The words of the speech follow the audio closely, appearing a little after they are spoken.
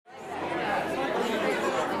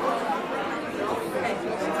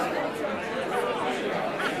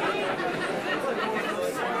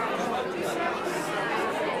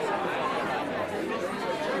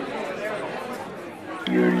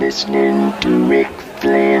You're listening to Rick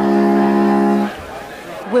Flynn.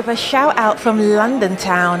 With a shout out from London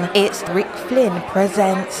town, it's Rick Flynn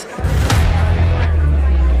Presents.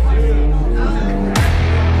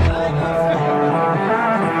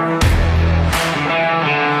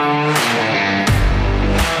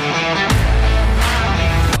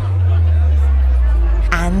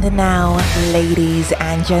 And now, ladies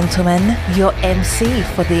and gentlemen, your MC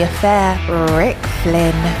for the affair, Rick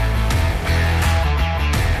Flynn.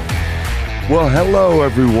 Well, hello,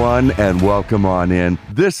 everyone, and welcome on in.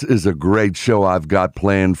 This is a great show I've got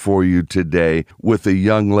planned for you today with a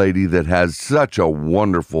young lady that has such a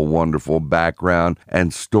wonderful, wonderful background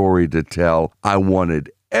and story to tell. I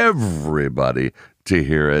wanted everybody to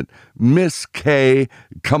hear it. Miss K,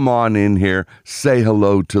 come on in here. Say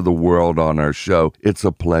hello to the world on our show. It's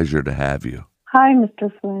a pleasure to have you. Hi,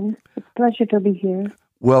 Mr. Flynn. It's a pleasure to be here.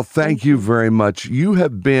 Well, thank you very much. You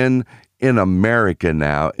have been in America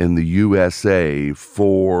now, in the USA,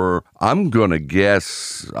 for, I'm going to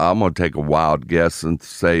take a wild guess and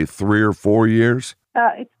say 3 or 4 years?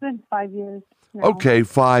 It's been 5 years now. Okay,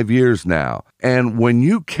 5 years now. And when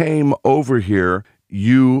you came over here,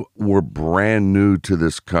 you were brand new to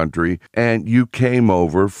this country, and you came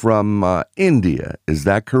over from India. Is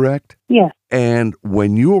that correct? Yes. And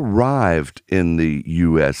when you arrived in the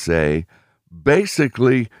USA,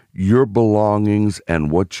 basically your belongings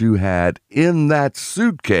and what you had in that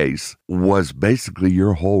suitcase was basically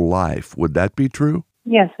your whole life. Would that be true?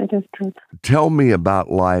 Yes, it is true. Tell me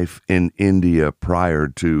about life in India prior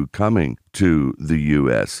to coming to the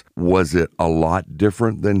U.S. Was it a lot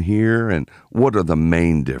different than here? And what are the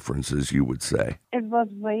main differences, you would say? It was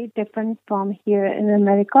way different from here in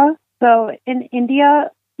America. So in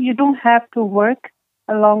India, you don't have to work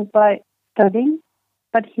along by studying.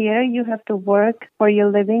 But here you have to work for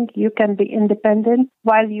your living. You can be independent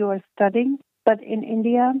while you are studying. But in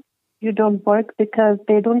India, you don't work because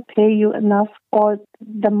they don't pay you enough, or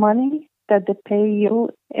the money that they pay you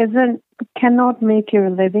cannot make your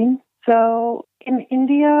living. So in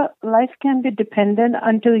India, life can be dependent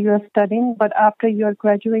until you're studying, but after you're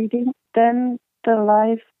graduating, then the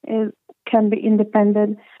life can be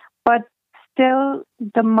independent. But still,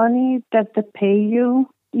 the money that they pay you,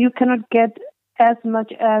 you cannot get as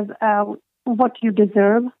much as what you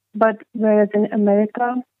deserve. But whereas in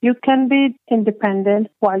America, you can be independent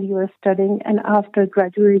while you are studying, and after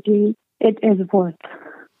graduating, it is worth.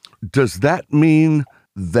 Does that mean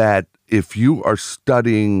that if you are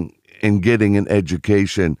studying and getting an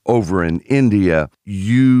education over in India,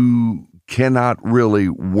 you cannot really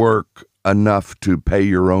work enough to pay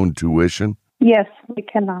your own tuition? Yes, we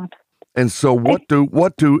cannot. And so what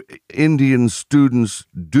do Indian students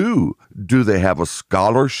do? Do they have a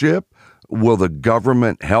scholarship? Will the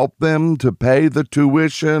government help them to pay the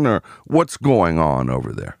tuition, or what's going on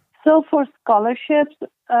over there? So for scholarships,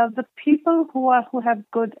 the people who have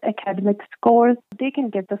good academic scores, they can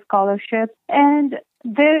get the scholarship. And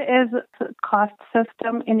there is a caste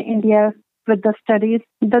system in India with the studies.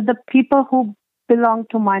 The people who belong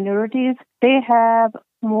to minorities, they have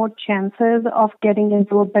more chances of getting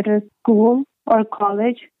into a better school or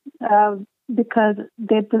college because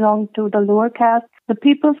they belong to the lower caste. The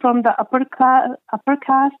people from the upper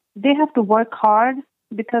caste, they have to work hard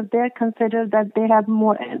because they're considered that they have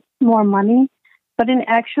more money. But in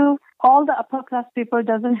actual, all the upper class people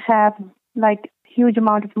doesn't have like huge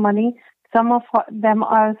amount of money. Some of them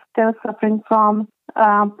are still suffering from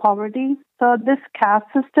poverty. So this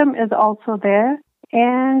caste system is also there.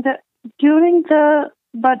 And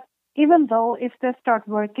but even though if they start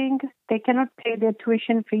working, they cannot pay their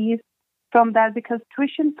tuition fees from that because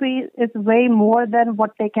tuition fee is way more than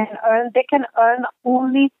what they can earn. They can earn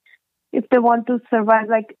only if they want to survive,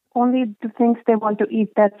 like only the things they want to eat,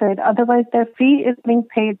 that's it. Otherwise, their fee is being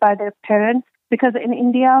paid by their parents because in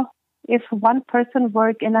India, if one person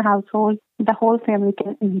works in a household, the whole family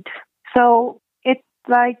can eat. So it's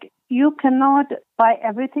like you cannot buy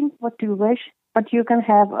everything what you wish, but you can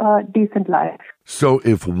have a decent life. So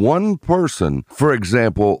if one person, for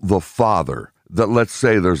example, the father, that let's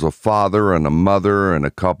say there's a father and a mother and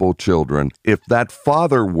a couple children, if that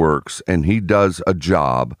father works and he does a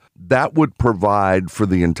job, that would provide for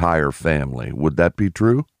the entire family. Would that be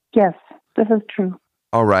true? Yes, this is true.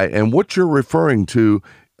 All right. And what you're referring to,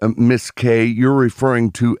 Miss K, you're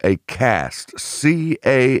referring to a caste,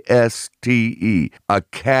 C-A-S-T-E, a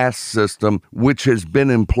caste system which has been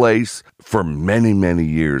in place for many, many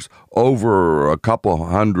years, over a couple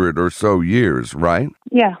hundred or so years, right?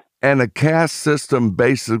 Yeah. And a caste system,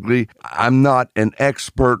 basically, I'm not an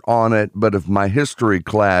expert on it, but if my history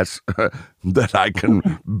class that I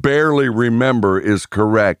can barely remember is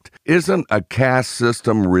correct, isn't a caste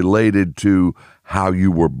system related to how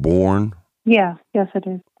you were born? Yeah, yes, it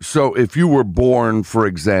is. So if you were born, for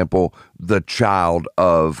example, the child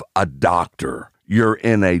of a doctor, you're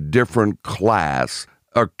in a different class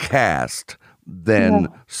or caste than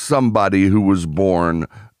somebody who was born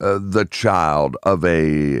the child of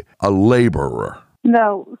a laborer.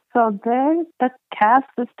 No, so there, the caste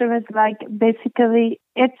system is like basically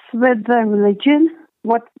it's with the religion,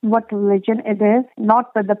 what religion it is,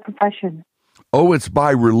 not with the profession. Oh, it's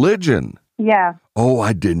by religion. Yeah. Oh,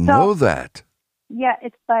 I didn't know that. Yeah,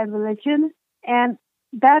 it's by religion, and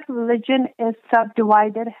that religion is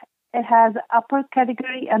subdivided. It has upper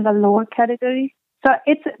category and the lower category. So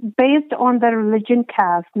it's based on the religion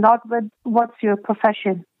caste, not with what's your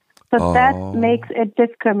profession. So that makes it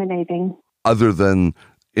discriminating. Other than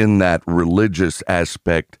in that religious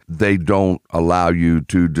aspect, they don't allow you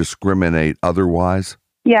to discriminate otherwise?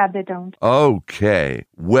 Yeah, they don't. Okay.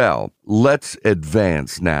 Well, let's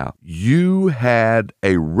advance now. You had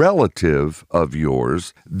a relative of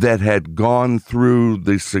yours that had gone through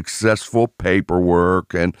the successful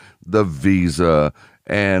paperwork and the visa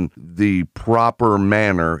and the proper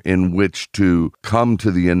manner in which to come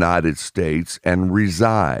to the United States and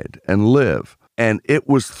reside and live. And it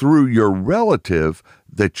was through your relative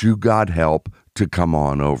that you got help to come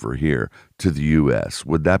on over here to the U.S.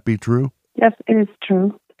 Would that be true? Yes, it is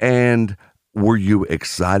true. And were you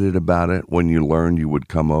excited about it when you learned you would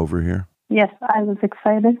come over here? Yes, I was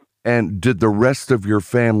excited. And did the rest of your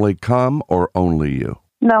family come or only you?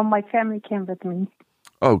 No, my family came with me.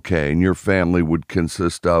 Okay, and your family would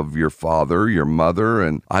consist of your father, your mother,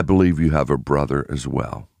 and I believe you have a brother as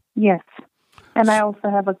well. Yes, and I also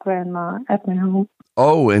have a grandma at my home.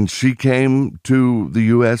 Oh, and she came to the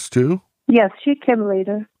U.S. too? Yes, she came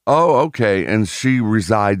later. Oh, okay, and she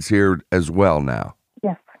resides here as well now.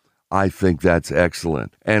 Yes. I think that's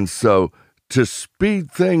excellent. And so to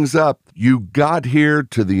speed things up, you got here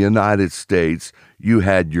to the United States, you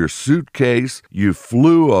had your suitcase, you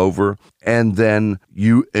flew over, and then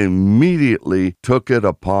you immediately took it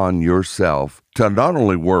upon yourself to not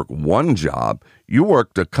only work one job, you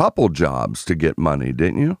worked a couple jobs to get money,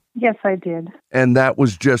 didn't you? Yes, I did. And that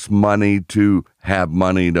was just money to have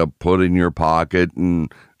money to put in your pocket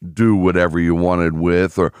and do whatever you wanted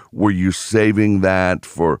with, or were you saving that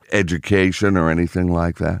for education or anything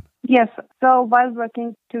like that? Yes. So while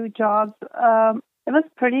working two jobs, it was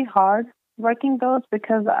pretty hard working those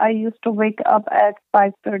because I used to wake up at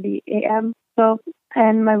 5:30 a.m. So,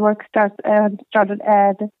 and my work started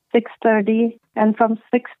at 6:30, and from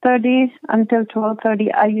 6:30 until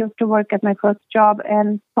 12:30, I used to work at my first job,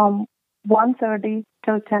 and from 1:30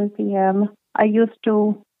 till 10 p.m., I used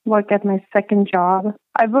to work at my second job.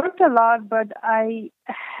 I worked a lot, but I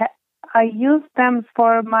used them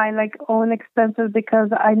for my own expenses because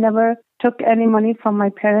I never took any money from my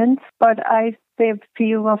parents, but I saved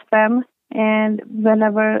few of them. And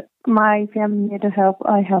whenever my family needed help,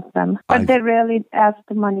 I helped them. But they rarely asked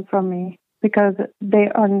the money from me because they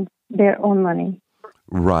earn their own money.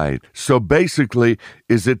 Right. So basically,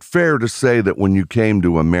 is it fair to say that when you came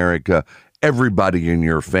to America, everybody in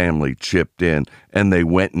your family chipped in and they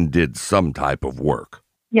went and did some type of work?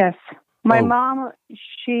 Yes. My mom,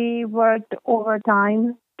 she worked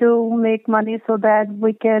overtime to make money so that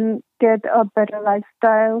we can get a better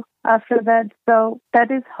lifestyle after that. So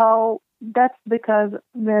that's because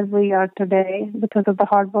where we are today, because of the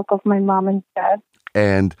hard work of my mom and dad.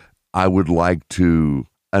 And I would like to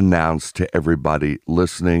announce to everybody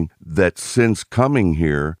listening that since coming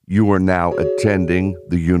here, you are now attending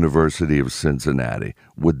the University of Cincinnati.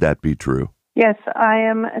 Would that be true? Yes, I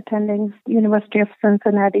am attending University of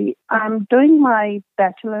Cincinnati. I'm doing my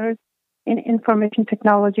bachelor's in information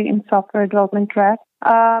technology and software development track,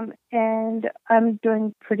 and I'm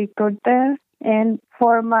doing pretty good there. And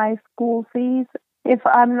for my school fees, if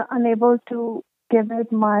I'm unable to give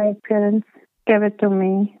it, my parents give it to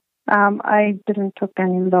me. I didn't take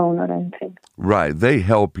any loan or anything. Right. They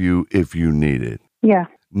help you if you need it. Yeah.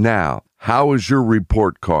 Now, how is your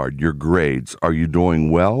report card, your grades? Are you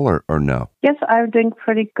doing well or no? Yes, I'm doing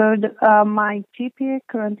pretty good. My GPA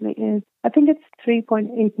currently is, I think it's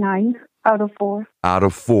 3.89 out of 4. Out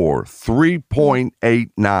of 4.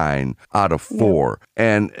 3.89 out of 4. Yeah.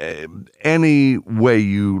 And any way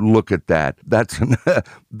you look at that,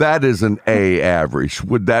 that is an A average.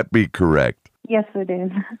 Would that be correct? Yes, it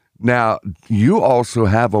is. Now, you also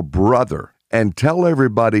have a brother. And tell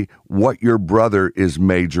everybody what your brother is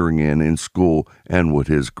majoring in school and what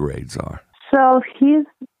his grades are. So he's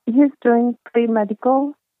He's doing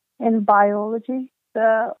pre-medical in biology.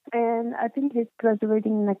 And I think he's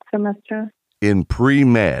graduating next semester. In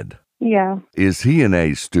pre-med. Yeah. Is he an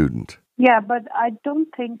A student? Yeah, but I don't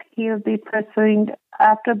think he'll be pursuing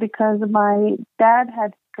after because my dad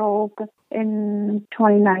had stroke in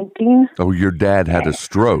 2019. Oh, your dad had a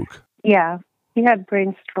stroke. Yeah, he had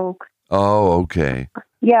brain stroke. Oh, okay.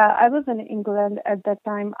 Yeah, I was in England at that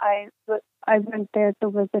time. I went there to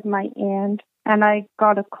visit my aunt, and I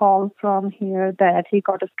got a call from here that he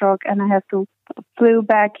got a stroke, and I had to flew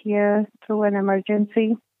back here through an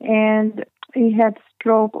emergency. And he had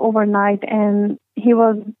stroke overnight, and he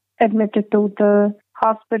was admitted to the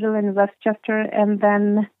hospital in Westchester, and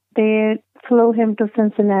then they flew him to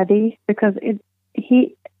Cincinnati because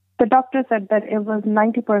the doctor said that it was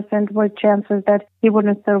 90% were chances that he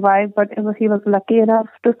wouldn't survive, but he was lucky enough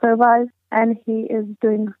to survive, and he is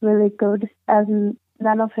doing really good, as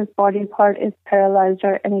none of his body part is paralyzed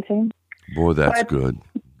or anything. Boy, that's good.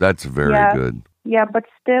 That's very good. Yeah, but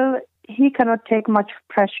still, he cannot take much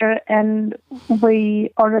pressure, and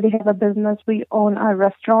we already have a business. We own a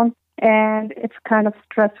restaurant, and it's kind of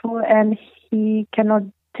stressful, and he cannot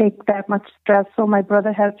take that much stress. So my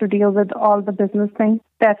brother has to deal with all the business things.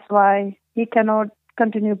 That's why he cannot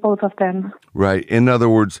continue both of them. Right. In other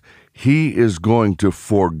words, he is going to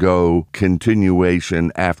forego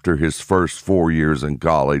continuation after his first 4 years in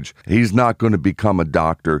college. He's not going to become a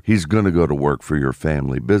doctor. He's going to go to work for your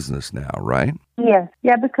family business now, right? Yes.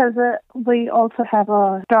 Yeah, because we also have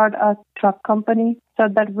a truck company so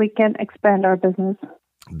that we can expand our business.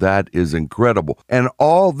 That is incredible. And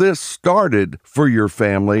all this started for your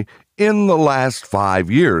family in the last 5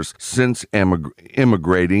 years since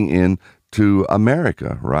immigrating into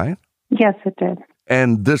America, right? Yes, it did.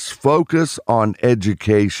 And this focus on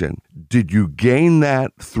education, did you gain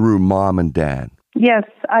that through mom and dad? Yes,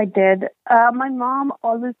 I did. My mom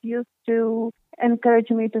always used to encourage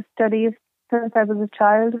me to study since I was a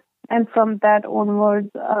child. And from that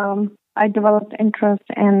onwards, I developed interest,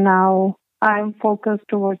 and now I'm focused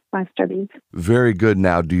towards my studies. Very good.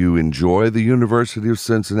 Now, do you enjoy the University of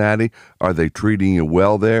Cincinnati? Are they treating you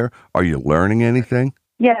well there? Are you learning anything?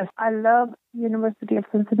 Yes, I love University of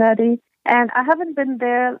Cincinnati. And I haven't been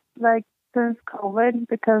there since COVID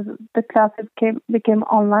because the classes became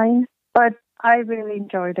online. But I really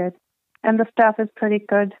enjoyed it. And the staff is pretty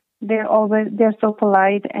good. They're so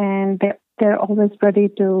polite, and they're always ready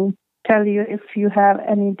to tell you if you have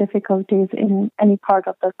any difficulties in any part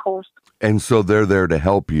of the course. And so they're there to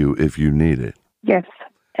help you if you need it. Yes.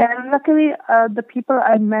 And luckily, the people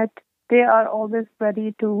I met, they are always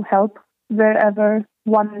ready to help wherever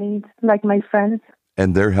one needs, like my friends.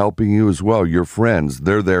 And they're helping you as well. Your friends,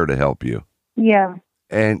 they're there to help you. Yeah.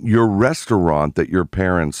 And your restaurant that your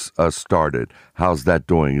parents started, how's that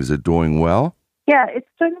doing? Is it doing well? Yeah, it's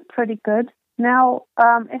doing pretty good. Now,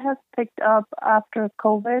 it has picked up after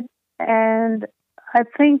COVID. And I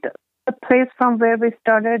think the place from where we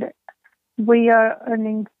started, we are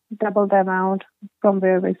earning double the amount from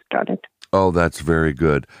where we started. Oh, that's very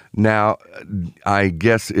good. Now, I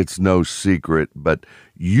guess it's no secret, but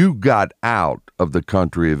you got out of the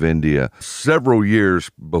country of India several years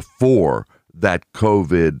before that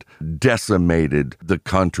COVID decimated the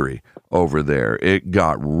country over there. It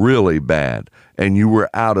got really bad, and you were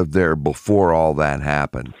out of there before all that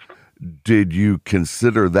happened. Did you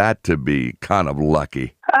consider that to be kind of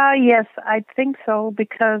lucky? Yes, I think so,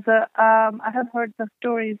 because I have heard the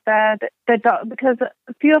stories that because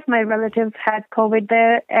a few of my relatives had COVID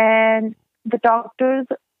there, and the doctors,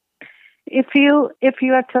 if you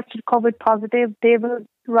are tested COVID positive, they will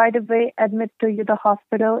right away admit to you the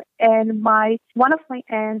hospital. And one of my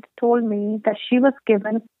aunts told me that she was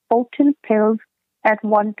given 14 pills at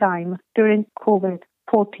one time during COVID.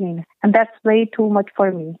 14, and that's way too much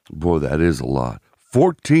for me. Boy, that is a lot.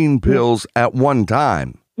 14 pills at one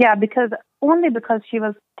time. Yeah, because she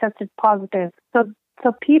was tested positive. So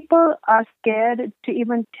people are scared to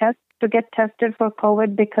even get tested for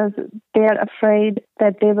COVID because they're afraid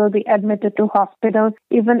that they will be admitted to hospital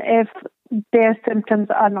even if their symptoms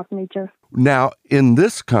are not major. Now, in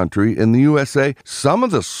this country, in the USA, some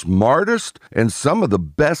of the smartest and some of the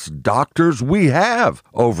best doctors we have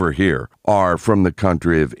over here are from the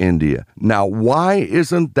country of India. Now, why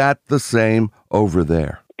isn't that the same over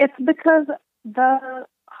there? It's because the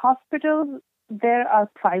hospitals there are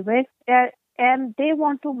private, and they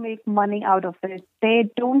want to make money out of it. They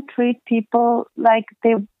don't treat people like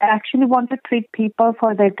they actually want to treat people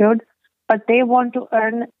for their good, but they want to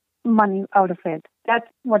earn money out of it. That's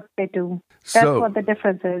what they do. That's what the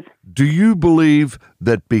difference is. Do you believe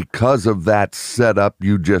that because of that setup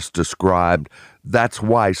you just described, that's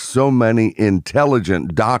why so many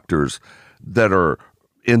intelligent doctors that are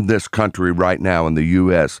in this country right now in the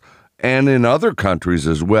U.S. and in other countries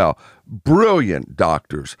as well, brilliant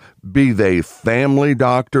doctors, be they family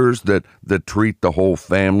doctors that treat the whole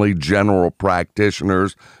family, general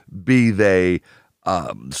practitioners, be they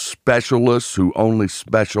specialists who only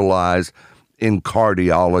specialize in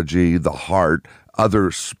cardiology, the heart,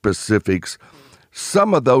 other specifics.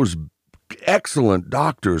 Some of those excellent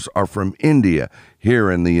doctors are from India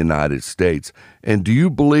here in the United States. And do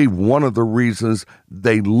you believe one of the reasons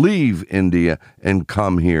they leave India and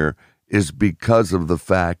come here is because of the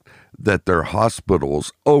fact that their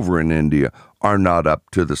hospitals over in India are not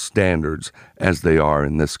up to the standards as they are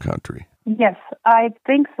in this country? Yes, I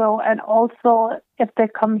think so. And also, if they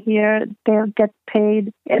come here, they'll get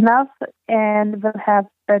paid enough and will have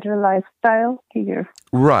better lifestyle here.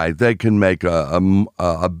 Right. They can make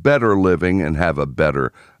a better living and have a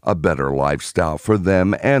better lifestyle for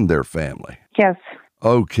them and their family. Yes.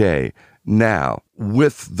 Okay. Now,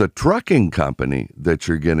 with the trucking company that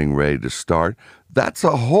you're getting ready to start, that's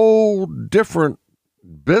a whole different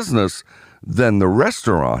business than the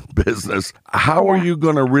restaurant business. How are you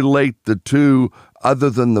going to relate the two other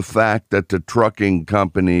than the fact that the trucking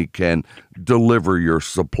company can deliver your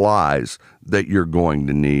supplies that you're going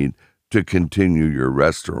to need to continue your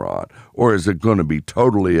restaurant? Or is it going to be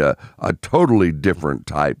totally a totally different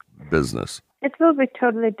type business? It will be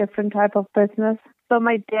totally different type of business. So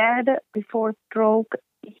my dad, before stroke,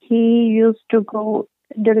 he used to go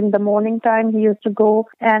during the morning time. He used to go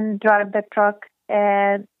and drive the truck.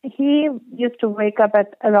 And he used to wake up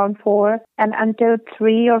at around 4, and until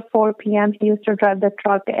 3 or 4 p.m., he used to drive the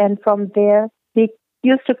truck. And from there, he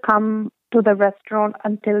used to come to the restaurant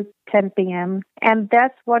until 10 p.m. And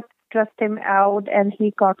that's what stressed him out, and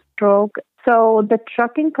he got stroke. So the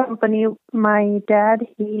trucking company, my dad,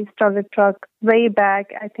 he started truck way back,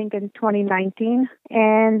 I think in 2019.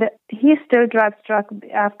 And he still drives truck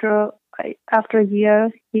after a year.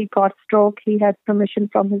 He got stroke. He had permission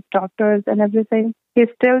from his doctors and everything. He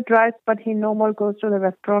still drives, but he no more goes to the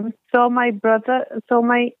restaurant. So my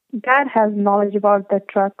dad has knowledge about the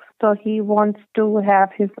trucks, so he wants to have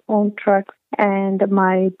his own trucks, and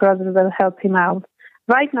my brother will help him out.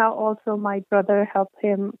 Right now, also, my brother helps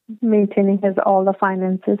him maintaining all the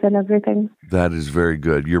finances and everything. That is very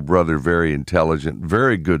good. Your brother, very intelligent,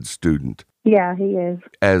 very good student. Yeah, he is.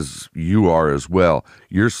 As you are as well.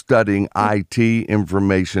 You're studying IT,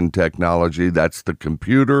 information technology. That's the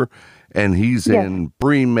computer. And he's in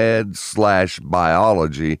pre-med /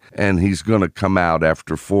 biology. And he's going to come out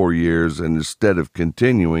after 4 years. And instead of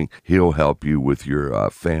continuing, he'll help you with your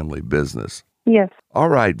family business. Yes. All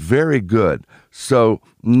right. Very good. So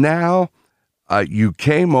now you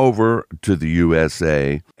came over to the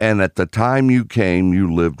USA. And at the time you came,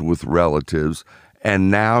 you lived with relatives.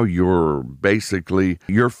 And now your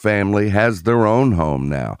family has their own home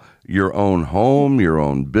now. Your own home, your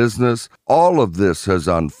own business. All of this has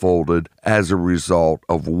unfolded as a result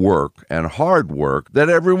of work and hard work that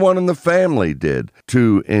everyone in the family did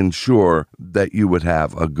to ensure that you would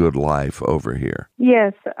have a good life over here.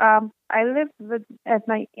 Yes. I lived at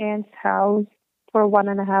my aunt's house for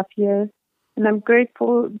 1.5 years. And I'm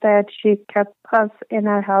grateful that she kept us in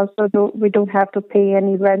her house so we don't have to pay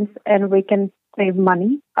any rents and we can save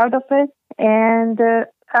money out of it. And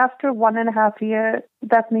after 1.5 years,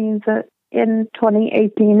 that means in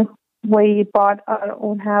 2018, we bought our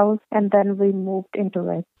own house and then we moved into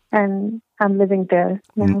it. And I'm living there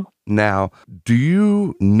now. Now, do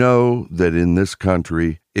you know that in this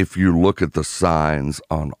country, if you look at the signs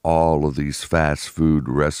on all of these fast food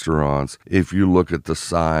restaurants, if you look at the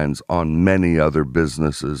signs on many other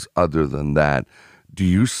businesses other than that, do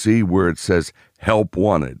you see where it says, help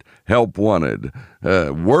wanted,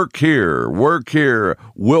 work here,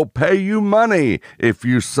 we'll pay you money if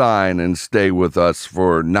you sign and stay with us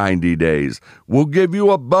for 90 days. We'll give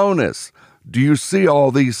you a bonus. Do you see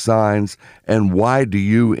all these signs? And why do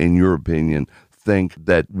you, in your opinion, think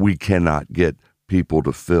that we cannot get people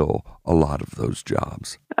to fill a lot of those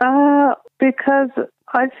jobs? Because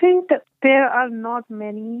I think that there are not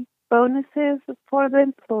many bonuses for the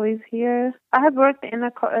employees here. I have worked in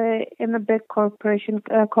a big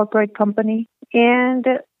corporate company, and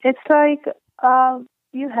it's like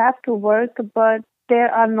you have to work, but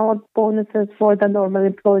there are no bonuses for the normal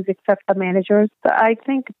employees except the managers. So I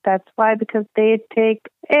think that's why, because they take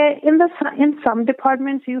in some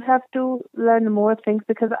departments you have to learn more things,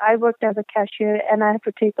 because I worked as a cashier and I have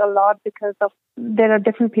to take a lot because of there are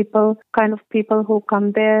different kind of people who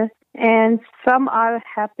come there, and some are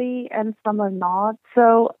happy and some are not.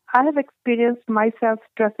 So I have experienced myself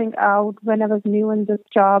stressing out when I was new in this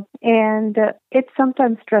job, and it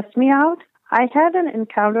sometimes stressed me out. I had an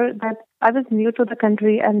encounter that I was new to the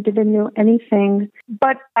country and didn't know anything,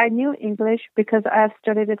 but I knew English because I have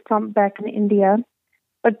studied it from back in India.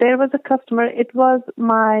 But there was a customer, it was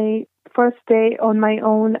my first day on my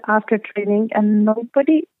own after training, and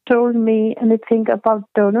nobody told me anything about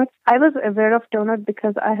donuts. I was aware of donuts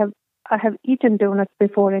because I have eaten donuts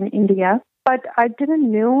before in India, but I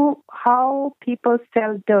didn't know how people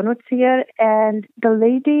sell donuts here. And the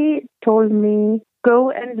lady told me,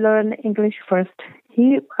 go and learn English first.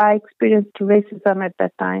 I experienced racism at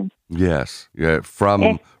that time. Yes, yeah,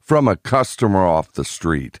 from a customer off the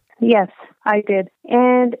street. Yes, I did.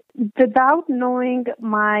 And without knowing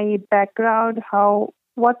my background,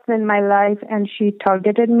 what's in my life, and she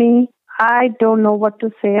targeted me, I don't know what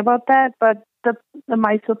to say about that. But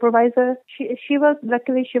my supervisor, she was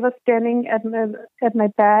standing at my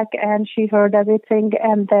back, and she heard everything.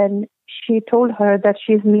 And then she told her that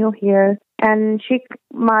she's new here, and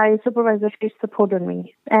my supervisor, she supported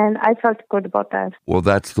me, and I felt good about that. Well,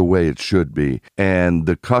 that's the way it should be. And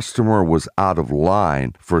the customer was out of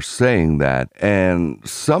line for saying that. And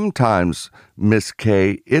sometimes, Miss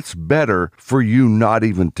Kay, it's better for you not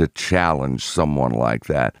even to challenge someone like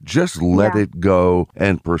that. Just let it go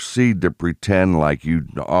and proceed to pretend like you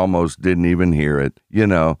almost didn't even hear it.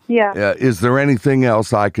 Yeah. Is there anything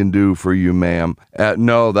else I can do for you, ma'am?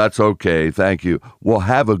 No, that's okay. Thank you. Well,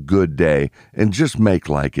 have a good day. And just make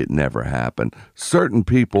like it never happened. Certain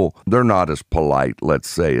people, they're not as polite, let's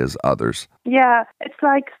say, as others. Yeah, it's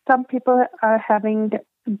like some people are having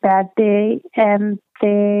a bad day and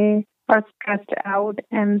they are stressed out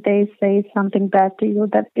and they say something bad to you,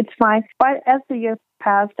 that it's fine. But as the years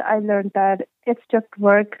passed, I learned that it's just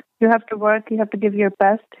work. You have to work. You have to give your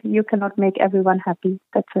best. You cannot make everyone happy.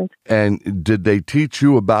 That's it. And did they teach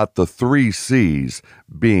you about the 3 C's,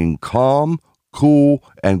 being calm, cool,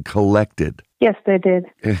 and collected? Yes, they did.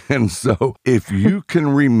 And so if you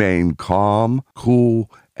can remain calm,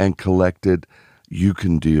 cool, and collected, you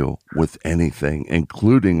can deal with anything,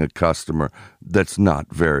 including a customer that's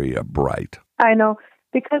not very bright. I know,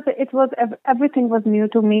 because everything was new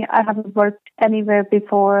to me. I haven't worked anywhere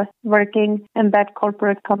before working in that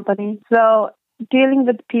corporate company. So dealing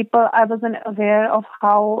with people, I wasn't aware of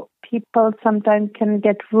how people sometimes can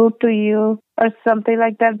get rude to you or something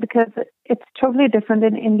like that, because it's totally different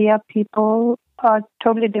in India. People are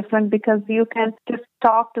totally different because you can just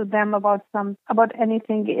talk to them about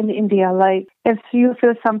anything in India. Like if you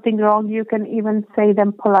feel something wrong, you can even say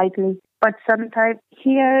them politely. But sometimes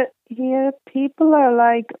here people are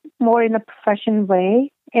like more in a professional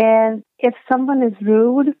way, and if someone is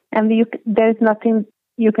rude, and there's nothing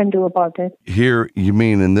you can do about it. Here, you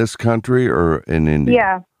mean in this country or in India?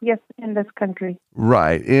 Yeah, yes, in this country.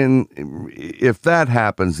 Right. If that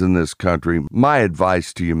happens in this country, my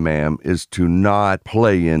advice to you, ma'am, is to not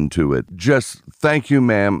play into it. Just thank you,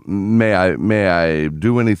 ma'am. May I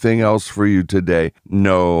do anything else for you today?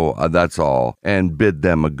 No, that's all. And bid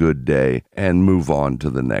them a good day and move on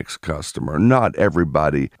to the next customer. Not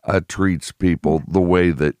everybody treats people the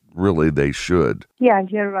way that really they should. Yeah,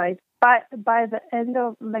 you're right. By the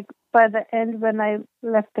end when I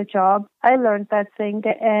left the job, I learned that thing,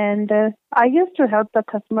 and I used to help the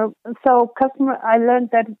customer. So I learned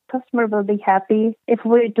that customer will be happy if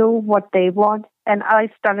we do what they want, and I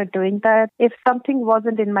started doing that. If something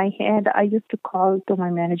wasn't in my hand, I used to call to my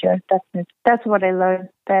manager. That's it. That's what I learned.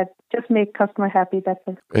 That just make customer happy. That's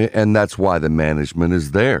it. And that's why the management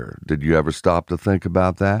is there. Did you ever stop to think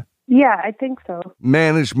about that? Yeah, I think so.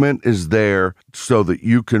 Management is there so that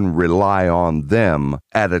you can rely on them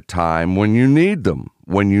at a time when you need them,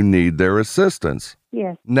 when you need their assistance.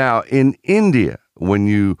 Yes. Now, in India, when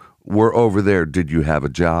you were over there, did you have a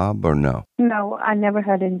job or no? No, I never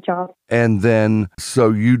had any job. And then,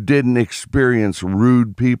 so you didn't experience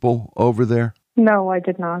rude people over there? No, I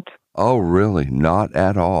did not. Oh, really? Not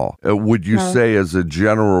at all. Would you say, as a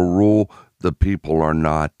general rule, the people are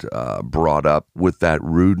not brought up with that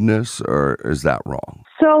rudeness, or is that wrong?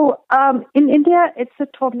 So in India, it's a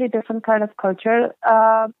totally different kind of culture.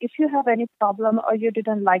 If you have any problem or you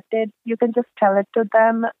didn't like it, you can just tell it to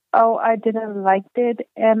them. Oh, I didn't like it.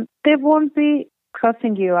 And they won't be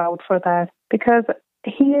cursing you out for that, because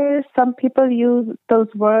here, some people use those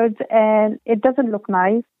words and it doesn't look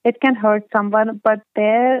nice. It can hurt someone, but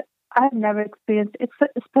there, I've never experienced it.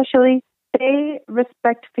 Especially, they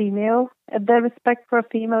respect female. The respect for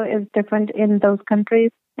female is different in those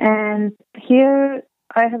countries. And here,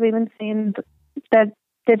 I have even seen that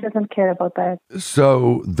they doesn't care about that.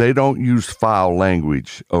 So they don't use foul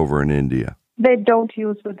language over in India. They don't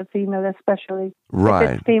use with the female, especially. Right.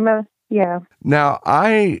 If it's female, yeah. Now,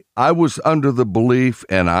 I was under the belief,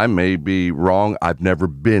 and I may be wrong, I've never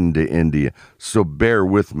been to India, so bear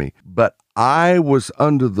with me, but I was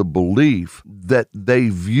under the belief that they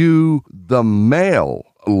view the male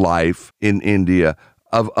life in India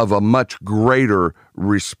of a much greater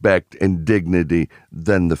respect and dignity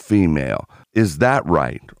than the female. Is that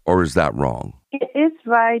right, or is that wrong? It is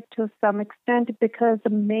right to some extent because the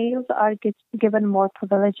males are given more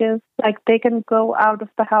privileges. Like they can go out of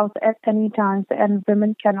the house at any time and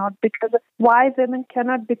women cannot. Because why women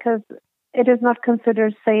cannot? Because it is not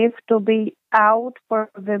considered safe to be out for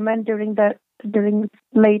women during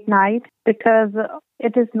late night, because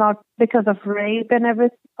it is not, because of rape and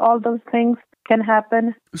all those things can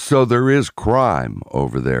happen. So there is crime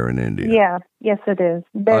over there in India. Yeah, yes it is.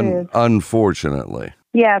 There is. Unfortunately.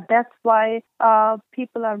 Yeah, that's why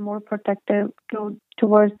people are more protective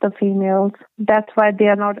towards the females. That's why they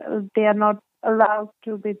are not allowed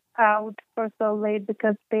to be out for so late,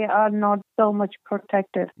 because they are not so much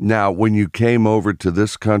protected. Now, when you came over to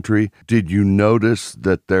this country, did you notice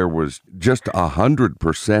that there was just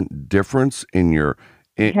 100% difference in your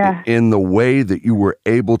in the way that you were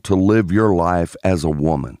able to live your life as a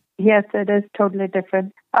woman? Yes, it is totally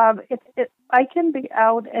different. I can be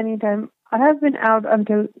out anytime. I have been out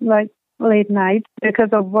until like late night because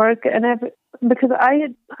of work because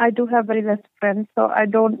I do have very less friends, so I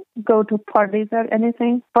don't go to parties or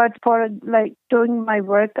anything. But for like doing my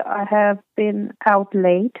work, I have been out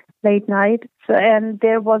late night, and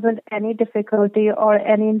there wasn't any difficulty or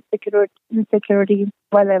any insecurity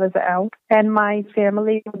while I was out. And my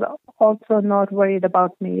family was also not worried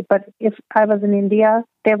about me. But if I was in India,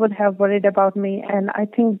 they would have worried about me, and I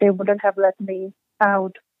think they wouldn't have let me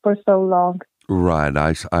out for so long. Right,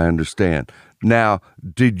 I understand. Now,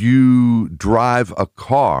 did you drive a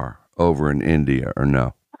car over in India or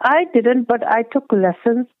no? I didn't, but I took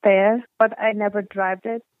lessons there, but I never drove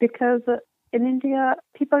it because in India,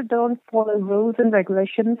 people don't follow rules and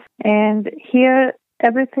regulations. And here,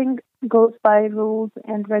 everything goes by rules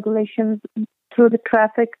and regulations through the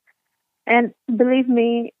traffic. And believe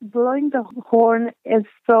me, blowing the horn is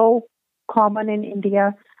so common in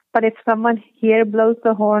India. But if someone here blows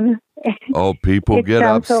the horn, people get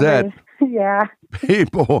upset. Yeah.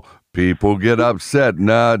 People get upset.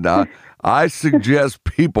 No. I suggest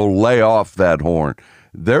people lay off that horn.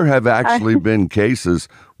 There have actually been cases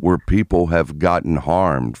where people have gotten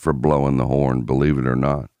harmed for blowing the horn, believe it or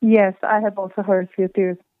not. Yes, I have also heard a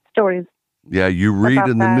few stories. Yeah, you read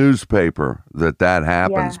in the newspaper that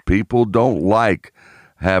happens. Yeah. People don't like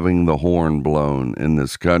having the horn blown in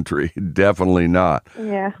this country. Definitely not.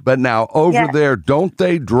 Yeah. But now over there, don't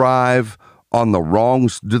they drive on the wrong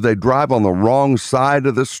side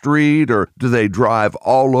of the street, or do they drive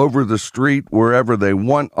all over the street wherever they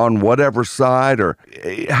want on whatever side, or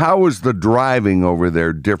how is the driving over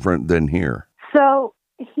there different than here? So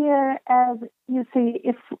here, as you see,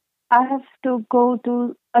 if I have to go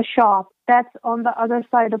to a shop that's on the other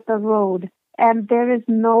side of the road and there is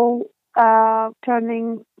no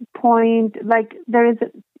turning point, like there is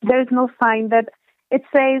no sign that it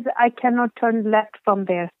says I cannot turn left from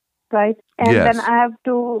there, right? And then I have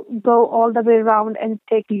to go all the way around and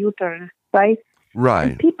take U-turn, right? Right.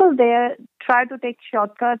 And people there try to take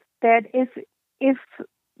shortcuts that if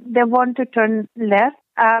they want to turn left,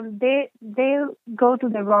 they'll go to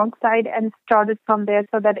the wrong side and start it from there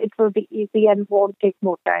so that it will be easy and won't take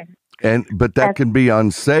more time. But that can be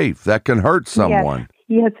unsafe. That can hurt someone.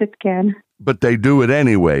 Yes, it can. But they do it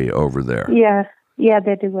anyway over there. Yeah,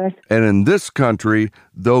 they do it. And in this country,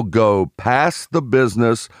 they'll go past the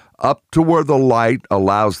business up to where the light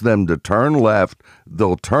allows them to turn left.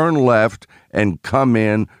 They'll turn left and come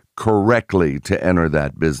in correctly to enter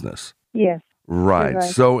that business. Yes. Right.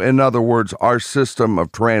 So, in other words, our system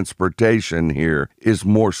of transportation here is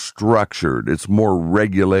more structured. It's more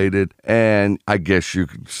regulated. And I guess you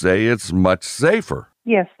could say it's much safer.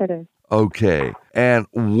 Yes, it is. Okay. And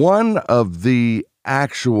one of the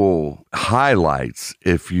actual highlights,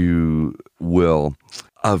 if you will,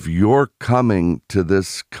 of your coming to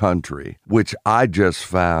this country, which I just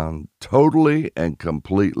found totally and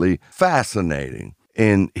completely fascinating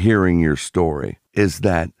in hearing your story, is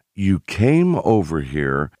that you came over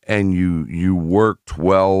here and you worked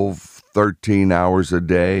 12, 13 hours a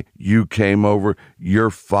day. You came over. Your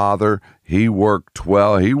father, he worked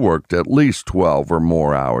 12. He worked at least 12 or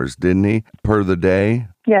more hours, didn't he, per the day?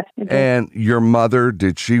 Yes, it did. And your mother,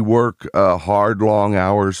 did she work hard, long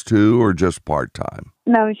hours too, or just part-time?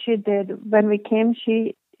 No, she did. When we came,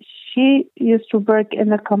 she used to work in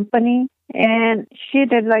the company, and she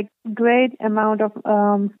did like great amount of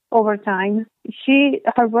overtime.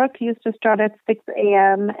 Her work used to start at 6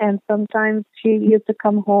 a.m. and sometimes she used to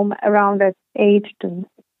come home around at 8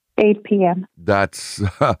 p.m. That's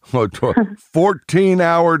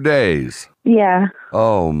 14-hour days. Yeah.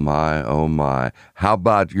 Oh my, oh my. How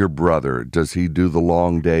about your brother? Does he do the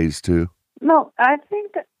long days too? No, I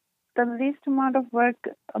think the least amount of work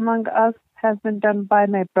among us has been done by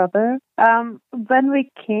my brother. When we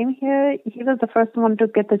came here, he was the first one to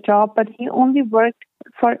get the job, but he only worked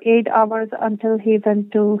for 8 hours until he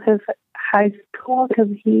went to his high school, because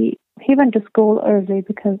he went to school early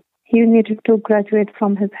because he needed to graduate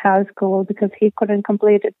from his high school because he couldn't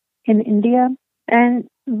complete it in India. And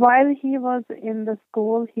while he was in the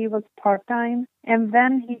school, he was part-time, and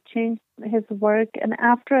then he changed his work. And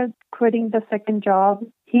after quitting the second job,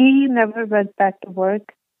 he never went back to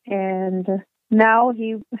work. And now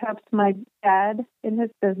he helps my dad in his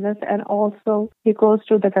business, and also he goes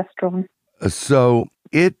to the restaurant. So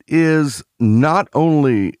it is not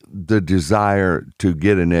only the desire to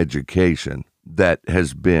get an education that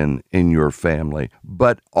has been in your family,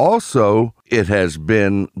 but also it has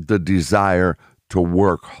been the desire to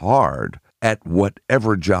work hard at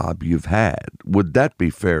whatever job you've had. Would that be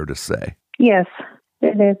fair to say? Yes,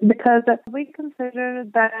 it is, because we consider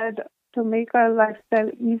that to make our lifestyle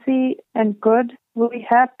easy and good, we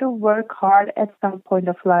have to work hard at some point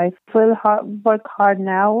of life. If we'll work hard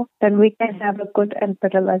now, then we can have a good and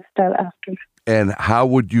better lifestyle after. And how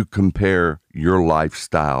would you compare your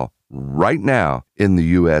lifestyle right now in the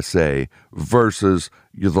USA versus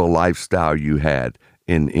the lifestyle you had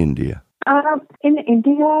in India? In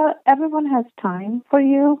India, everyone has time for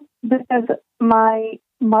you because my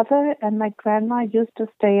mother and my grandma used to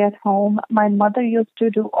stay at home. My mother used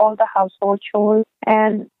to do all the household chores,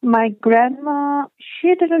 and my grandma,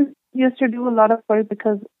 she didn't used to do a lot of work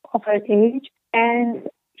because of her age, and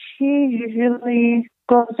she usually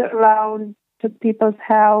goes around to people's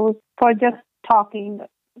house for just talking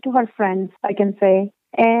to her friends, I can say.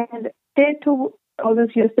 And they too always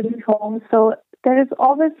used to be home, so there is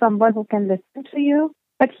always someone who can listen to you.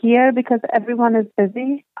 But here, because everyone is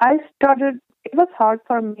busy, it was hard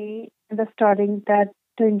for me in the starting to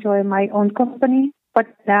enjoy my own company. But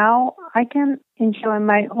now I can enjoy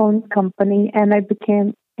my own company, and I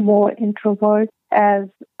became more introvert as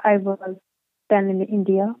I was then in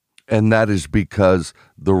India. And that is because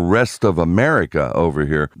the rest of America over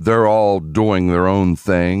here, they're all doing their own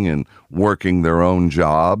thing and working their own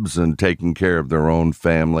jobs and taking care of their own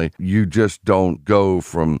family. You just don't go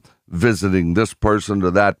from visiting this person to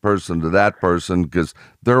that person to that person because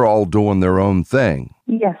they're all doing their own thing.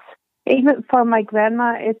 Yes. Even for my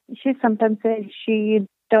grandma, she sometimes says she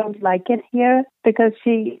don't like it here because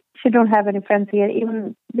she don't have any friends here,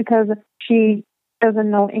 even because she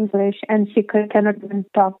doesn't know English and she cannot even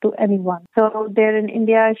talk to anyone. So there in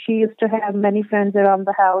India, she used to have many friends around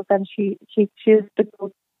the house, and she used to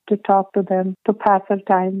go to talk to them to pass her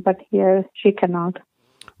time, but here she cannot.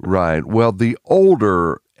 Right. Well, the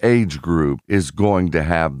older age group is going to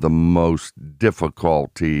have the most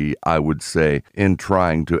difficulty, I would say, in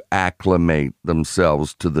trying to acclimate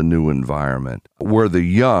themselves to the new environment. Where the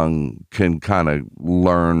young can kind of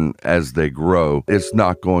learn as they grow, it's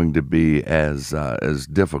not going to be as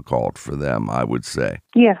difficult for them, I would say.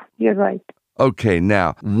 Yeah, you're right. Okay,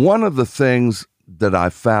 now, one of the things that I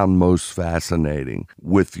found most fascinating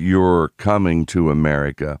with your coming to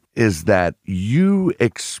America is that you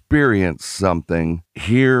experienced something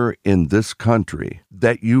here in this country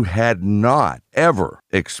that you had not ever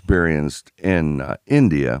experienced in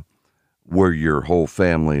India, where your whole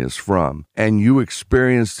family is from. And you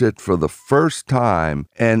experienced it for the first time,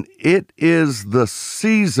 and it is the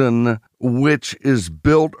season which is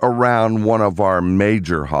built around one of our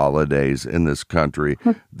major holidays in this country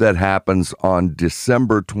that happens on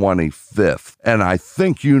December 25th. And I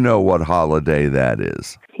think you know what holiday that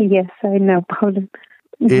is. Yes, I know about it.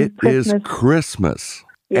 It Christmas. is Christmas.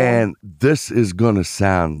 Yeah. And this is going to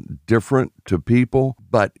sound different to people,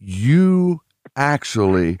 but you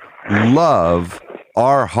actually love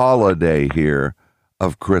our holiday here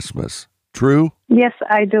of Christmas. True? Yes,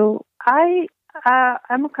 I do.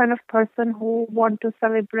 I'm a kind of person who want to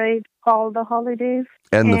celebrate all the holidays.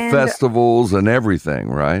 And the festivals and everything,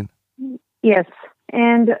 right? Yes.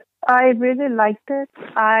 And I really liked it.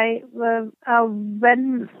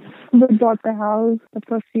 When we bought the house the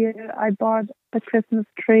first year, I bought the Christmas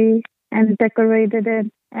tree and decorated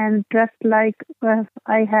it and dressed like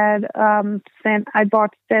I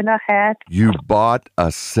bought Santa hat. You bought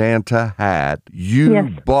a Santa hat. You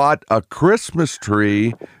Yes. bought a Christmas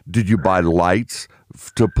tree. Did you buy lights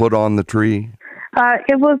to put on the tree?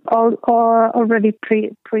 It was all already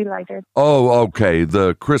pre-lighted. Oh, okay.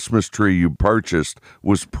 The Christmas tree you purchased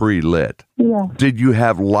was pre-lit. Yeah. Did you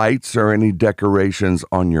have lights or any decorations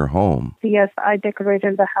on your home? Yes, I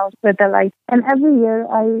decorated the house with the lights. And every year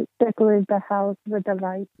I decorate the house with the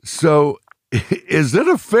lights. So is it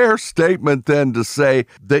a fair statement then to say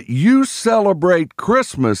that you celebrate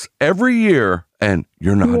Christmas every year and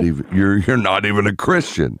you're not even a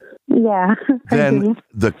Christian? Yeah. I Then do.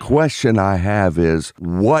 the question I have is,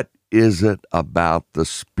 what is it about the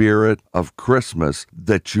spirit of Christmas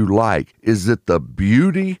that you like? Is it the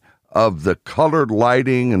beauty of the colored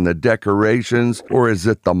lighting and the decorations, or is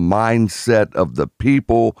it the mindset of the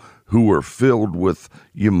people who are filled with,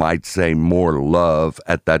 you might say, more love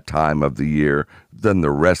at that time of the year than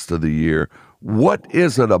the rest of the year? What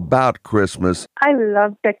is it about Christmas? I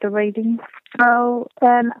love decorating. So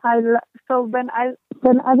when I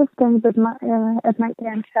was staying with at my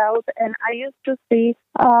aunt's house, and I used to see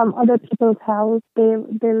other people's house, they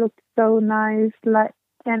looked so nice, like,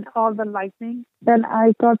 and all the lightning. Then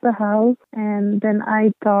I got the house, and then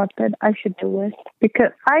I thought that I should do it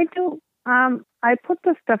because I do. I put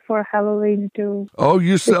the stuff for Halloween too. Oh,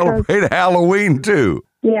 you celebrate Halloween too?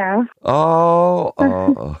 Yeah. Oh,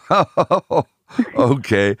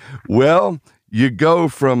 okay. Well, you go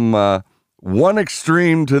from one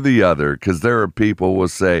extreme to the other, because there are people who will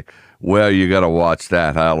say, well, you got to watch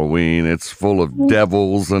that Halloween. It's full of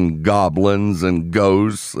devils and goblins and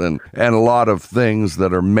ghosts and a lot of things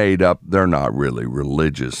that are made up. They're not really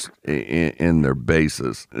religious in their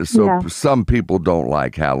basis. So Yeah. some people don't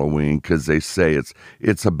like Halloween because they say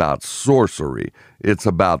it's about sorcery. It's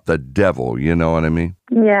about the devil. You know what I mean?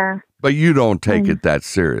 Yeah. But you don't take it that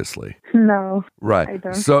seriously. No. Right. I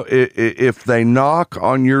don't. So if they knock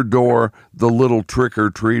on your door, the little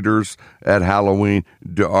trick-or-treaters at Halloween,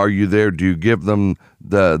 are you there? Do you give them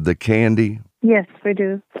the candy? Yes, we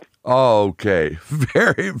do. Okay.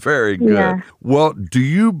 Very, very good. Yeah. Well, do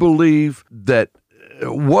you believe that,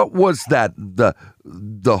 what was that,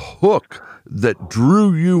 the hook that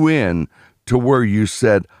drew you in to where you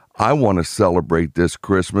said, I want to celebrate this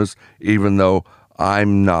Christmas, even though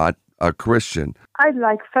I'm not a Christian? I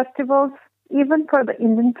like festivals. Even for the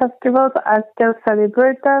Indian festivals, I still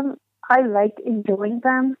celebrate them. I like enjoying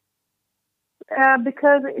them.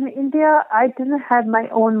 Because in India, I didn't have my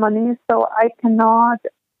own money, so I cannot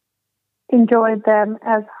enjoy them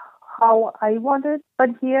as how I wanted. But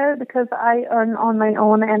here, because I earn on my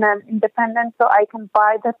own and I'm independent, so I can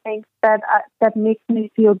buy the things that makes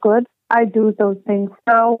me feel good. I do those things.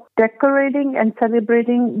 So decorating and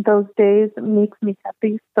celebrating those days makes me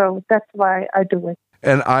happy. So that's why I do it.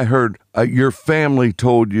 And I heard your family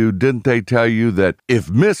told you, didn't they tell you that if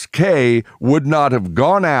Miss K would not have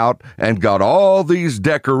gone out and got all these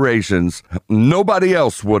decorations, nobody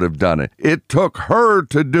else would have done it. It took her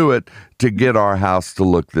to do it to get our house to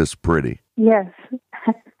look this pretty. Yes.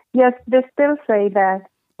 Yes, they still say that.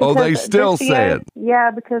 Oh, they Because still this say year- it. Yeah,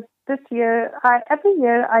 because this year, every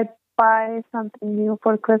year I buy something new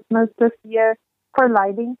for Christmas. This year, for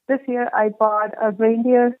lighting, this year I bought a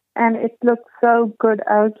reindeer, and it looks so good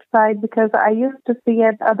outside because I used to see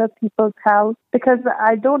at other people's house because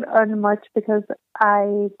I don't earn much because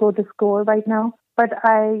I go to school right now, but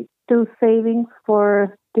I do savings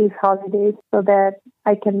for these holidays so that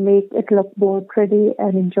I can make it look more pretty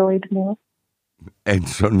and enjoy it more. And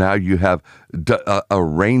so now you have a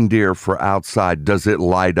reindeer for outside. Does it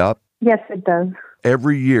light up? Yes, it does.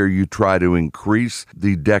 Every year you try to increase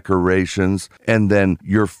the decorations, and then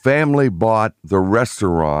your family bought the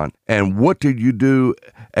restaurant. And what did you do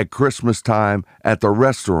at Christmas time at the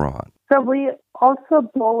restaurant? So we also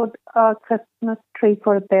bought a Christmas tree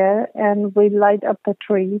for there, and we light up the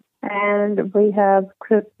tree, and we have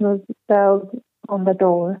Christmas bells on the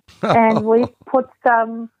door. And we put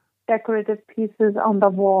some decorative pieces on the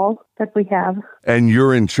wall that we have. And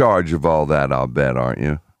you're in charge of all that, I'll bet, aren't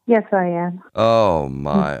you? Yes, I am. Oh,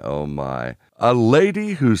 my, oh, my. A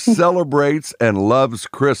lady who celebrates and loves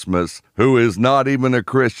Christmas, who is not even a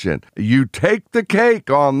Christian. You take the cake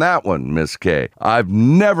on that one, Miss K. I've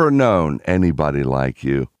never known anybody like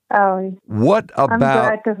you. Oh, What I'm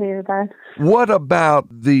about glad to hear that. what about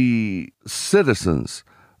the citizens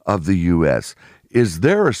of the U.S.? Is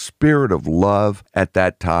there a spirit of love at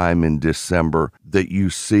that time in December that you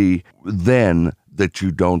see then that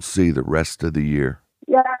you don't see the rest of the year?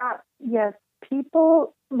 Yeah, yes.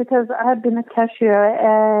 People, because I have been a cashier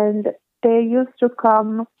and they used to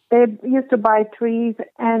buy trees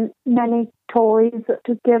and many toys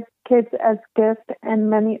to give kids as gifts and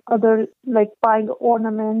many other, like buying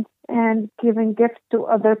ornaments and giving gifts to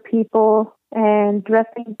other people and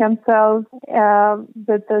dressing themselves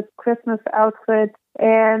with the Christmas outfits.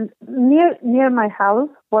 And near my house,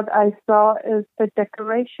 what I saw is the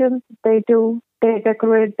decorations they do. They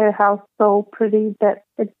decorate their house so pretty that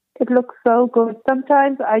it looks so good.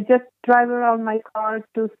 Sometimes I just drive around my car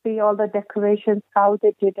to see all the decorations, how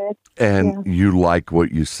they did it. And you like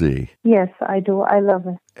what you see? Yes, I do. I love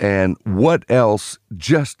it. And what else,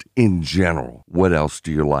 just in general, what else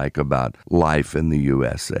do you like about life in the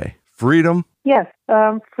USA? Freedom? Yes,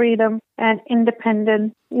 freedom and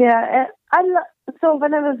independence. Yeah, so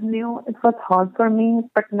when I was new, it was hard for me,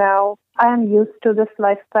 but now I am used to this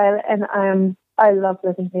lifestyle and I love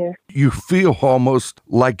living here. You feel almost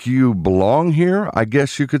like you belong here, I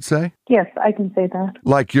guess you could say? Yes, I can say that.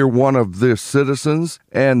 Like you're one of the citizens,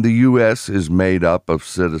 and the U.S. is made up of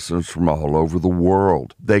citizens from all over the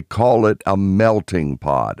world. They call it a melting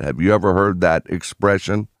pot. Have you ever heard that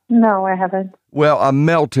expression? No, I haven't. Well, a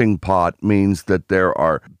melting pot means that there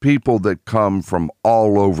are people that come from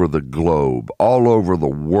all over the globe, all over the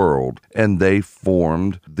world, and they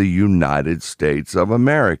formed the United States of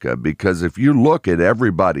America. Because if you look at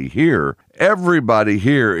everybody here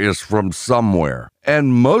is from somewhere,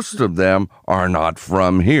 and most of them are not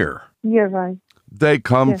from here. You're right. They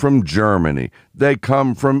come from Germany. They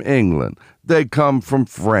come from England. They come from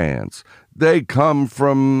France. They come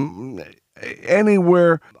from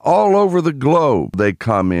anywhere, all over the globe, they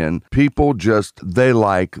come in. People they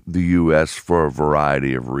like the U.S. for a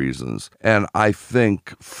variety of reasons. And I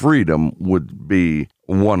think freedom would be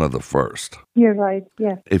one of the first. You're right,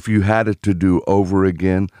 yes. If you had it to do over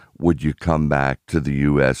again, would you come back to the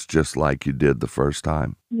U.S. just like you did the first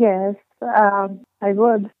time? Yes, I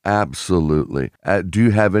would. Absolutely. Do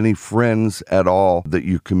you have any friends at all that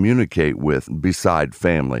you communicate with beside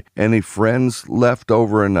family? Any friends left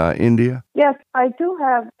over in India? Yes, I do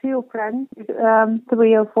have few friends,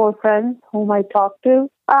 3 or 4 friends whom I talk to.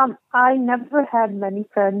 I never had many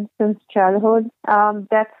friends since childhood.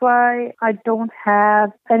 That's why I don't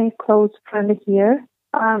have any close friend here.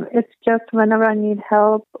 It's just whenever I need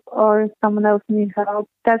help or someone else needs help,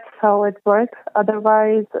 that's how it works.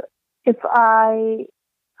 Otherwise, if I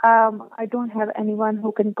don't have anyone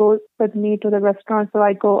who can go with me to the restaurant, so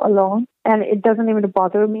I go alone, and it doesn't even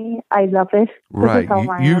bother me. I love it. Right.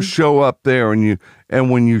 You show up there, and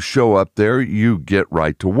when you show up there, you get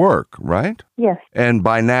right to work, right? Yes. And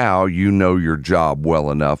by now, you know your job well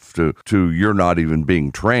enough to you're not even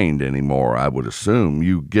being trained anymore, I would assume.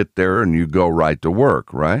 You get there and you go right to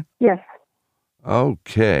work, right? Yes.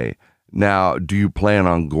 Okay. Now, do you plan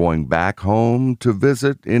on going back home to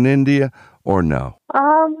visit in India or no?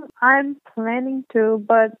 I'm planning to,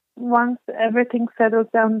 but once everything settles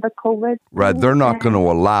down, the COVID. Right, they're not going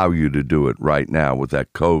to allow you to do it right now with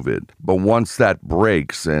that COVID. But once that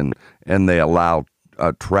breaks and they allow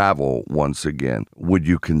travel once again, would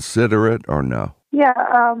you consider it or no? Yeah,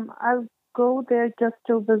 I'll go there just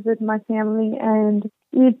to visit my family and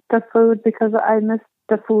eat the food because I miss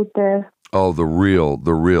the food there. Oh, the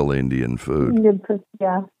real Indian food. Indian food,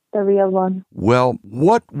 yeah, the real one. Well,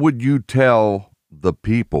 what would you tell the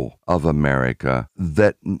people of America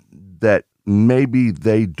that maybe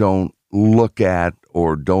they don't look at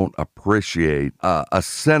or don't appreciate a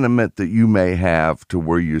sentiment that you may have to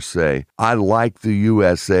where you say, I like the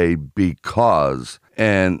USA because,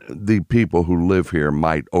 and the people who live here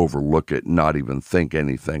might overlook it, not even think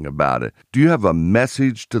anything about it. Do you have a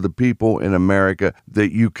message to the people in America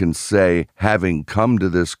that you can say, having come to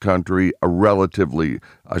this country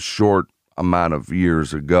a short amount of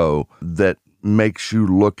years ago, that makes you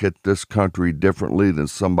look at this country differently than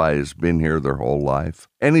somebody who's been here their whole life?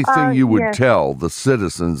 Anything you would tell the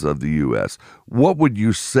citizens of the U.S., what would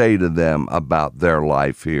you say to them about their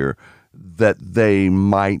life here that they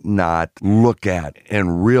might not look at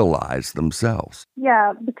and realize themselves?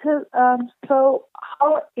 Yeah, because so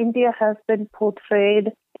how India has been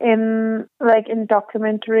portrayed in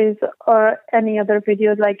documentaries or any other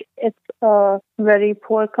videos, like it's a very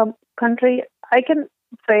poor country. I can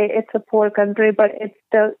say it's a poor country, but it's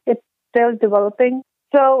still developing.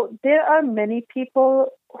 So there are many people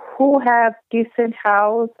who have decent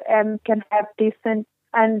house and can have decent,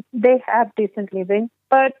 and they have decent living.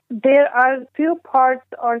 But there are few parts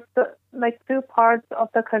of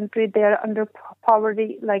the country they are under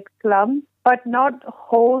poverty, like slums. But not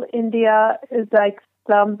whole India is like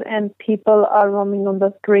slums and people are roaming on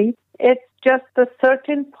the streets. It's just the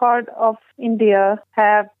certain part of India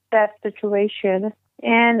have that situation.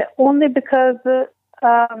 And only because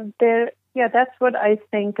that's what I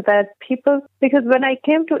think, that people, because when I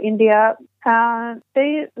came to India,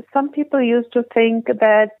 some people used to think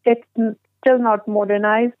that it's still not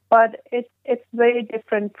modernized, but it's very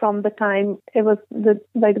different from the time it was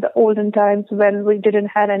the olden times when we didn't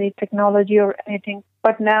have any technology or anything.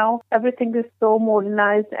 But now everything is so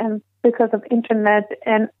modernized, and because of internet,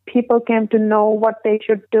 and people came to know what they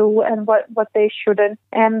should do and what they shouldn't.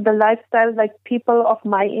 And the lifestyle, like people of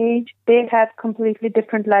my age, they have completely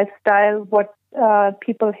different lifestyle, what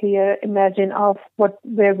people here imagine of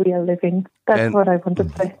where we are living. That's what I want to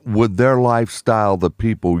say. Would their lifestyle, the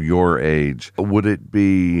people your age, would it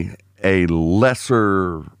be a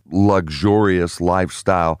lesser luxurious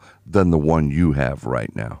lifestyle than the one you have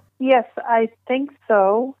right now? Yes, I think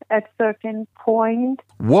so at certain point.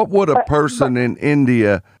 What would a person in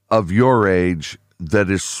India of your age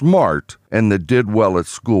that is smart and that did well at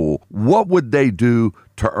school, what would they do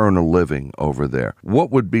to earn a living over there?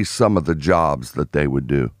 What would be some of the jobs that they would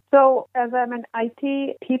do? So as I'm an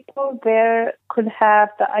IT, people there could have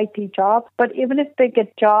the IT job, but even if they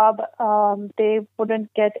get job, they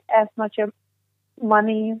wouldn't get as much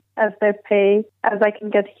money as they pay as I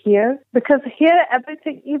can get here. Because here,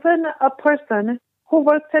 everything, even a person who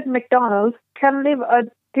works at McDonald's can live a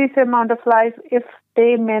decent amount of life if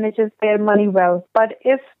they manages their money well. But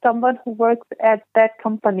if someone who works at that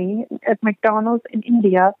company, at McDonald's in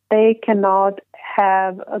India, they cannot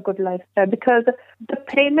have a good lifestyle because the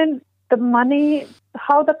payment, the money,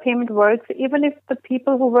 how the payment works, even if the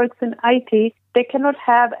people who works in IT, they cannot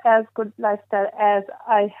have as good lifestyle as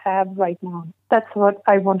I have right now. That's what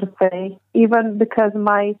I want to say. Even because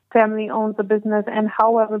my family owns a business, and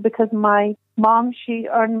however, because my mom, she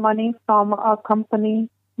earned money from a company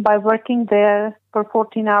by working there for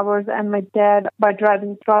 14 hours, and my dad by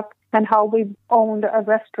driving truck, and how we owned a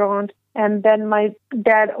restaurant. And then my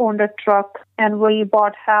dad owned a truck, and we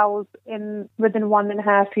bought house within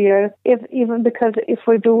 1.5 years. If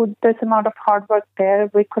we do this amount of hard work there,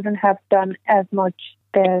 we couldn't have done as much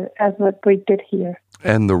there as what we did here.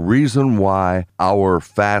 And the reason why our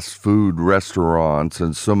fast food restaurants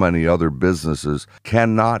and so many other businesses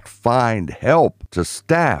cannot find help to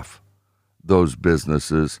staff those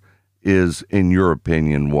businesses is, in your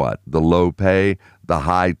opinion, what? The low pay, the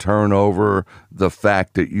high turnover, the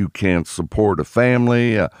fact that you can't support a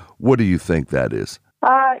family? What do you think that is?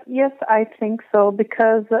 Yes, I think so,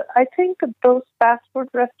 because I think those fast food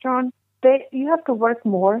restaurants, you have to work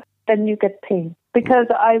more than you get paid. Because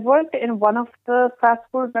I worked in one of the fast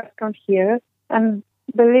food restaurants here, and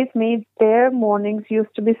believe me, their mornings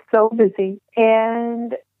used to be so busy.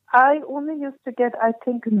 And I only used to get, I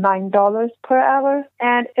think, $9 per hour,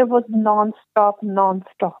 and it was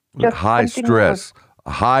nonstop. Just high stress,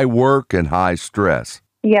 high work and high stress.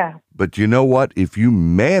 Yeah. But you know what? If you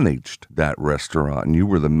managed that restaurant and you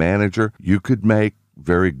were the manager, you could make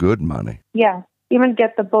very good money. Yeah. Even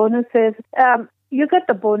get the bonuses. You get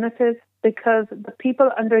the bonuses because the people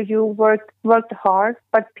under you worked hard,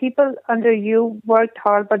 but people under you worked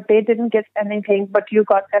hard, but they didn't get anything, but you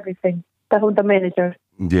got everything. The manager.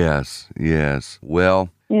 Yes. Well,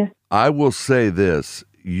 yeah. I will say this.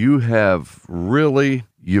 You've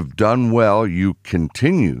done well. You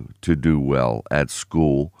continue to do well at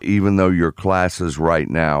school, even though your classes right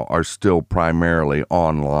now are still primarily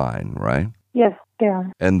online, right? Yes, they are.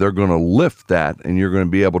 And they're going to lift that, and you're going to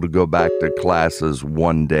be able to go back to classes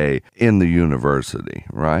one day in the university,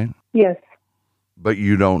 right? Yes. But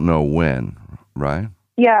you don't know when, right?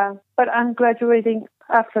 Yeah, but I'm graduating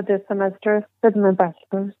after this semester with my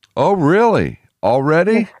bachelor's. Oh, really?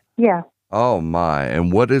 Already? Yeah. Oh, my.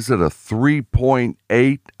 And what is it, a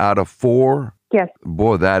 3.8 out of 4? Yes.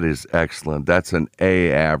 Boy, that is excellent. That's an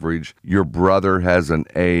A average. Your brother has an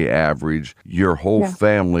A average. Your whole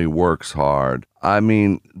family works hard. I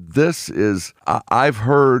mean, I've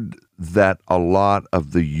heard that a lot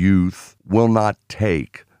of the youth will not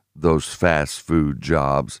take those fast food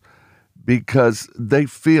jobs because they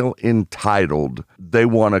feel entitled. They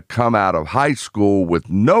want to come out of high school with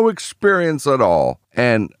no experience at all,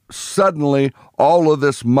 and suddenly all of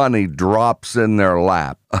this money drops in their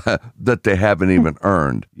lap that they haven't even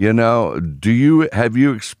earned. You know, have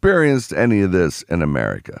you experienced any of this in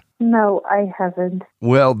America? No, I haven't.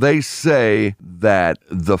 Well, they say that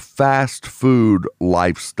the fast food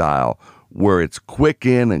lifestyle, where it's quick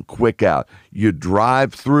in and quick out. You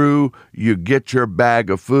drive through, you get your bag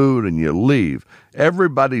of food, and you leave.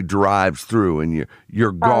 Everybody drives through, and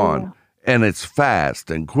you're gone. Oh, yeah. And it's fast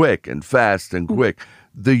and quick and fast and quick.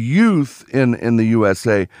 The youth in the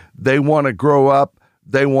USA, they want to grow up.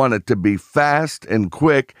 They want it to be fast and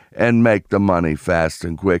quick and make the money fast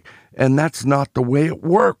and quick. And that's not the way it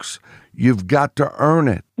works. You've got to earn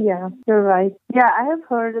it. Yeah, you're right. Yeah, I have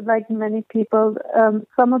heard like many people,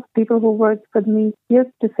 some of the people who work with me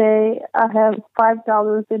used to say, I have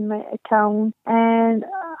 $5 in my account. And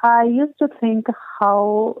I used to think,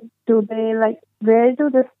 how do they where do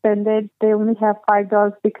they spend it? They only have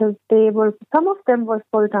 $5 because some of them were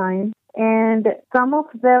full-time. And some of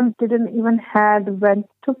them didn't even have rent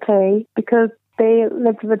to pay because they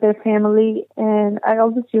lived with their family. And I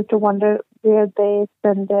always used to wonder where they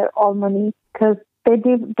spend their all money because they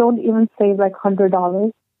don't even save like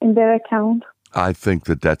 $100 in their account. I think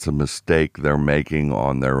that that's a mistake they're making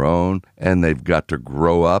on their own, and they've got to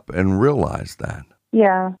grow up and realize that.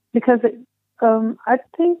 Yeah, because I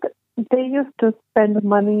think they used to spend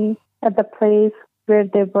money at the place where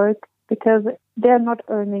they work because they're not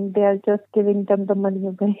earning. They're just giving them the money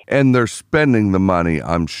away. And they're spending the money,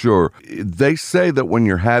 I'm sure. They say that when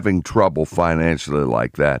you're having trouble financially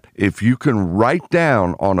like that, if you can write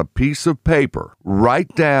down on a piece of paper,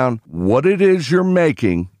 write down what it is you're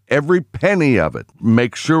making, every penny of it,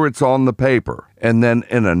 make sure it's on the paper. And then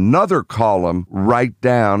in another column, write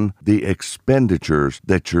down the expenditures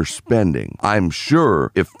that you're spending. I'm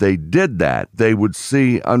sure if they did that, they would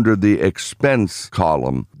see under the expense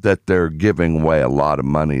column that they're giving away a lot of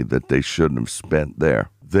money that they shouldn't have spent there.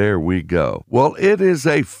 There we go. Well, it is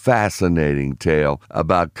a fascinating tale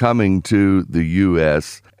about coming to the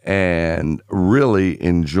U.S. and really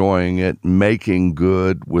enjoying it, making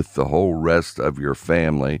good with the whole rest of your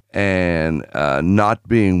family, and not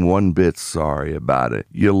being one bit sorry about it.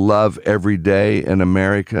 You love every day in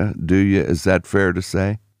America, do you? Is that fair to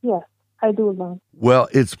say? Yes, I do love. Well,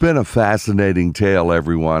 it's been a fascinating tale,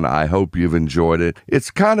 everyone. I hope you've enjoyed it.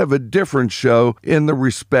 It's kind of a different show in the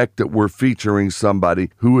respect that we're featuring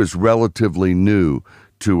somebody who is relatively new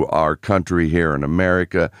to our country here in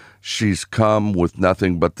America. She's come with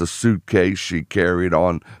nothing but the suitcase she carried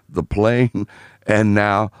on the plane, and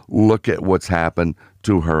now look at what's happened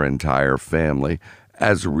to her entire family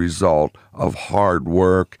as a result of hard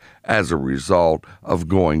work, as a result of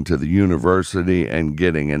going to the university and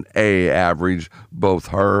getting an A average, both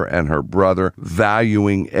her and her brother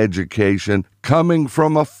valuing education, coming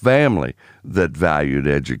from a family that valued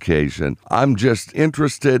education. I'm just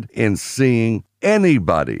interested in seeing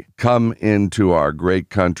anybody come into our great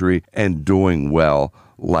country and doing well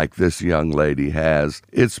like this young lady has.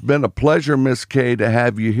 It's been a pleasure, Miss Kay, to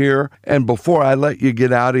have you here. And before I let you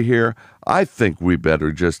get out of here, I think we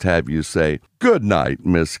better just have you say good night,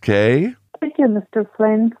 Miss Kay. Thank you, Mr.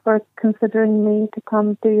 Flynn, for considering me to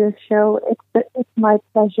come to your show. It's my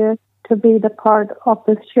pleasure to be the part of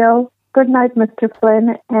this show. Good night, Mr.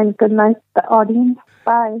 Flynn, and good night, the audience.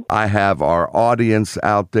 Bye. I have our audience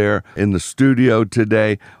out there in the studio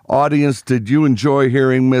today. Audience, did you enjoy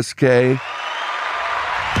hearing Miss Kay?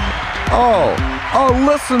 Oh,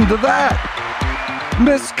 listen to that.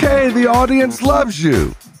 Miss Kay, the audience loves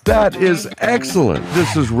you. That is excellent.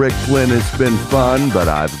 This is Rick Flynn. It's been fun, but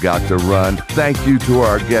I've got to run. Thank you to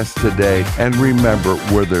our guest today. And remember,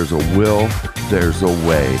 where there's a will, there's a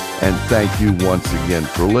way. And thank you once again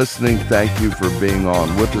for listening. Thank you for being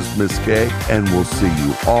on with us, Miss Kay. And we'll see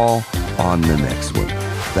you all on the next one.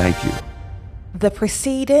 Thank you. The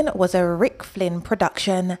preceding was a Rick Flynn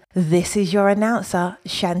production. This is your announcer,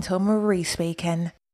 Chantal Marie speaking.